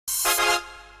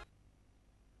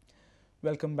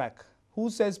Welcome back.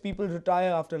 Who says people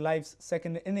retire after life's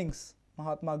second innings?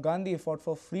 Mahatma Gandhi fought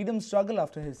for freedom struggle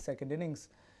after his second innings.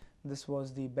 This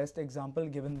was the best example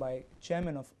given by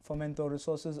Chairman of Fomento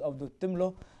Resources of the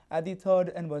Timlo at the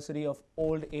 3rd anniversary of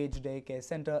Old Age Day Care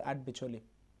Centre at Bicholi.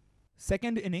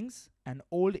 Second innings, an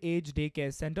old age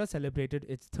daycare centre celebrated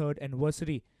its 3rd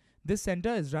anniversary. This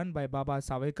centre is run by Baba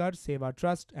Savekar Seva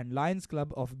Trust and Lions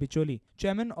Club of Bicholi.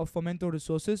 Chairman of Fomento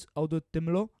Resources Audut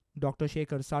Timlo, Dr.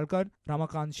 Shekhar Salkar,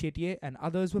 Ramakant Shetye and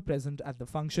others were present at the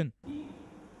function.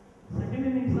 Second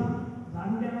innings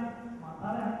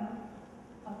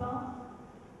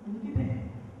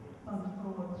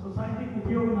society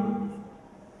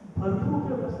भरपूर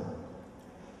व्यवस्था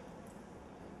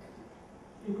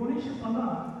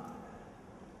 1915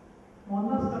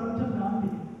 Mohandas Karamchand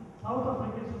Gandhi south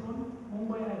आफ्रिकेसून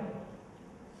Mumbai आयले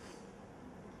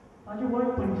ताजे वय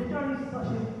 45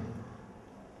 आशिल्लें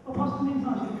तो first innings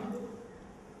आशिल्लो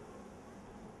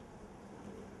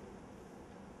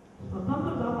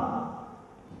स्वतंत्र जाता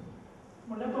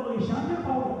म्हणल्यार तो ईशान्य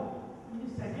पावलो म्हणजे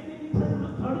सेकंड इनिंग्स आनी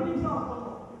थर्ड इनिंग्स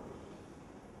आसतलो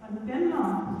आनी तेन्ना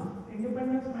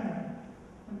इंडिपेंडन्स मेळ्ळें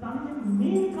आनी ताणें जें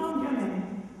मेन काम केलें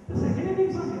तें सेकंड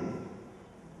इनिंग्सान केलें.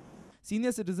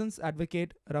 Senior citizens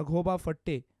advocate Raghoba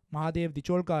Fatte, Mahadev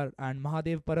Dicholkar and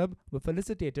Mahadev Parab were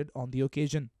felicitated on the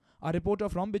occasion. Our reporter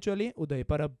from Bicholi, Uday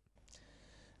Parab.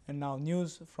 And now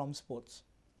news from sports.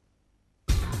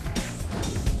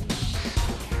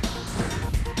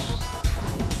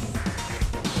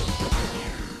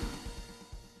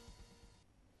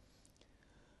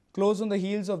 Close on the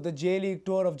heels of the J-League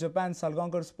Tour of Japan,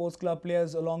 Salgaonkar Sports Club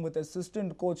players along with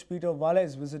assistant coach Peter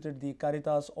Valles visited the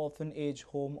Caritas Orphan Age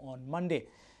Home on Monday.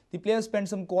 The players spent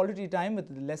some quality time with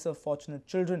the lesser fortunate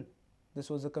children. This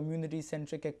was a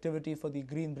community-centric activity for the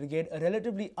Green Brigade, a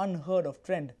relatively unheard of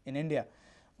trend in India.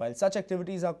 While such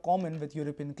activities are common with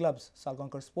European clubs,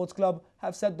 Salgaonkar Sports Club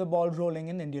have set the ball rolling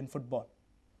in Indian football.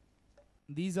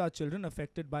 These are children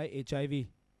affected by HIV.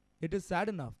 It is sad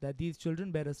enough that these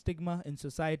children bear a stigma in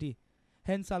society.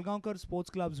 Hence, Salgaonkar Sports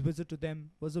Club's visit to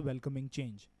them was a welcoming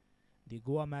change. The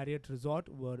Goa Marriott Resort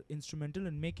were instrumental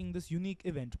in making this unique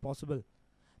event possible.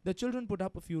 The children put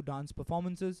up a few dance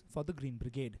performances for the Green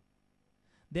Brigade.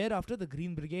 Thereafter, the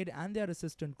Green Brigade and their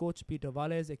assistant coach Peter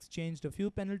Valles exchanged a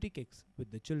few penalty kicks with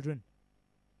the children.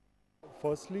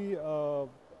 Firstly,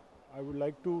 I would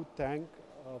like to thank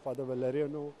Father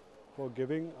Valeriano for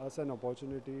giving us an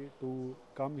opportunity to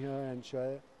come here and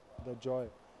share the joy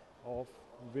of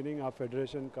winning our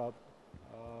Federation Cup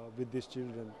with these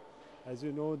children. As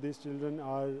you know, these children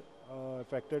are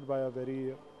affected by a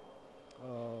very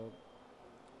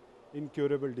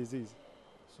incurable disease.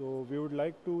 So we would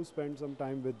like to spend some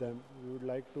time with them. We would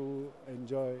like to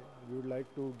enjoy. We would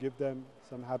like to give them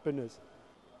some happiness.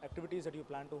 Activities that you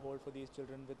plan to hold for these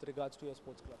children with regards to your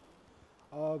sports club?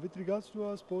 With regards to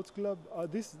our sports club,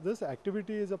 this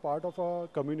activity is a part of our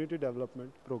community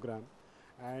development program,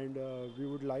 and we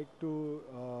would like to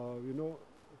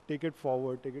take it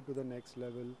forward, take it to the next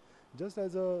level. Just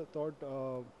as a thought,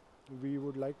 we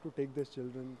would like to take these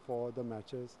children for the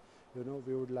matches.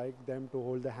 We would like them to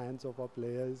hold the hands of our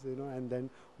players, and then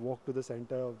walk to the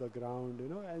center of the ground,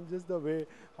 and just the way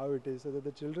how it is, so that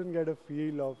the children get a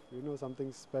feel of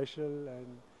something special, and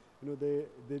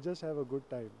they just have a good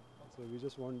time. So we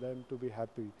just want them to be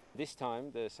happy. This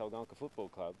time the Salgaonkar Football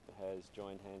Club has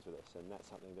joined hands with us, and that's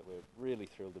something that we're really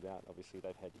thrilled about. Obviously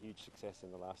they've had huge success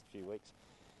in the last few weeks.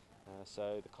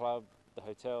 So the club, the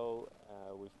hotel,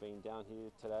 we've been down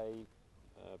here today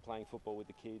playing football with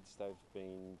the kids. They've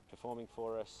been performing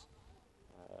for us.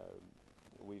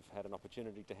 We've had an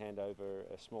opportunity to hand over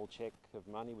a small cheque of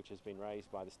money which has been raised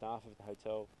by the staff of the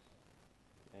hotel.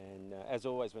 And as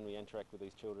always when we interact with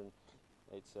these children,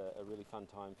 it's a really fun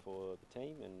time for the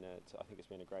team, and I think it's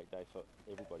been a great day for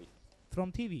everybody. From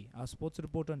TV, our sports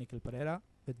reporter Nikhil Pereira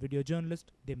with video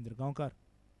journalist Devendra Gaonkar.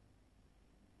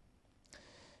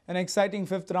 An exciting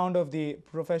fifth round of the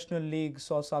professional league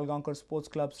saw Salgaonkar Sports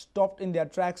Club stopped in their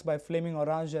tracks by Flaming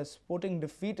Orange as Sporting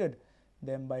defeated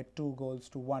them by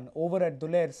 2-1. Over at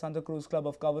Duler, Santa Cruz Club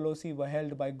of Cavalosi were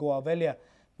held by Goa Velia.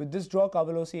 With this draw,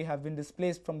 Cavalosi have been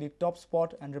displaced from the top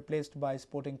spot and replaced by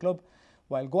Sporting Club,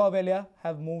 while Goa Velia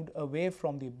have moved away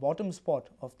from the bottom spot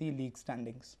of the league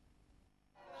standings.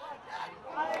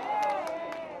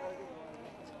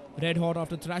 Red hot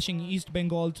after thrashing East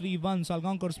Bengal 3-1,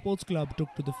 Salgaonkar Sports Club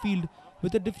took to the field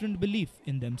with a different belief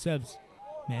in themselves.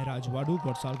 Mehraj Wadu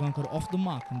got Salgaonkar off the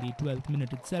mark in the 12th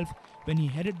minute itself when he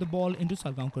headed the ball into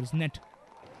Salgaonkar's net.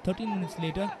 13 minutes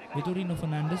later, Vitorino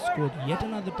Fernandes scored yet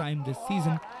another time this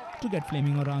season to get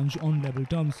Flaming Orange on level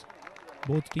terms.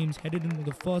 Both teams headed into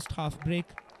the first half break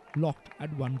locked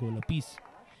at 1 goal apiece.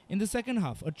 In the second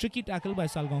half, a tricky tackle by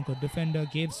Salgaonkar defender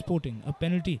gave Sporting a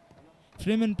penalty.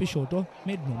 Freeman Peixoto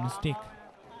made no mistake.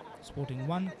 Sporting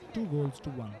won 2 goals to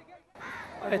 1.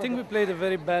 I think we played a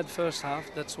very bad first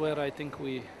half. That's where I think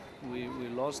we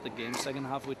lost the game. Second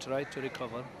half we tried to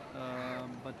recover,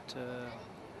 but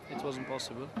it wasn't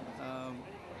possible.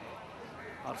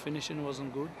 Our finishing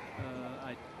wasn't good.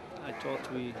 I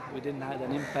thought we didn't have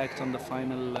an impact on the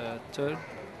final third.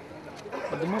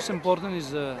 But the most important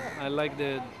is I like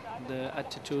the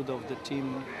attitude of the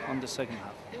team on the second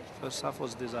half. First half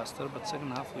was disaster, but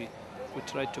second half we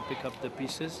tried to pick up the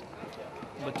pieces,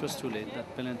 but it was too late.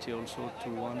 That penalty also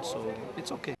 2-1, so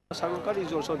it's okay. Salgaonkar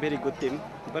is also a very good team,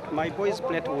 but my boys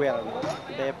played well.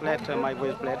 My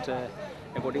boys played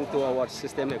according to our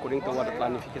system, according to our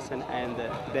planification, and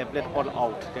they played all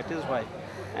out. That is why.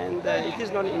 And it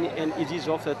is not an easy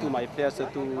job to my players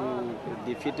to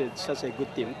defeat such a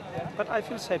good team. But I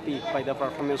feel happy by the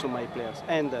performance of my players.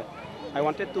 And I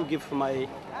wanted to give my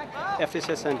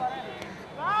appreciation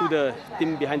to the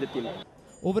team behind the team.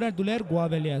 Over at Duler,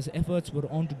 Guavelia's efforts were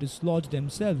on to dislodge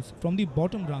themselves from the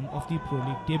bottom rung of the Pro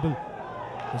League table.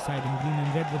 The side in green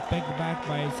and red were pegged back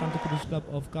by Santa Cruz Club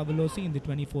of Cavalosi in the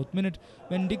 24th minute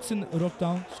when Dixon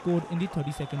Rocktown scored in the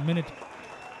 32nd minute.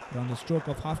 Around the stroke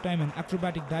of half-time, an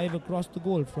acrobatic dive across the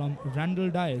goal from Randall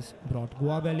Dias brought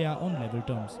Guavelia on level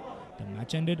terms. The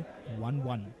match ended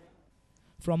 1-1.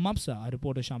 From Mapsa, our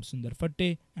reporter Shamsundar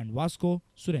Fatte and Vasco,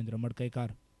 Surendra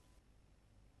Madkaikar.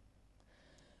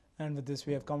 And with this,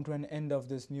 we have come to an end of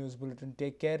this news bulletin.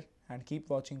 Take care and keep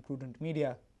watching Prudent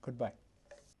Media. Goodbye.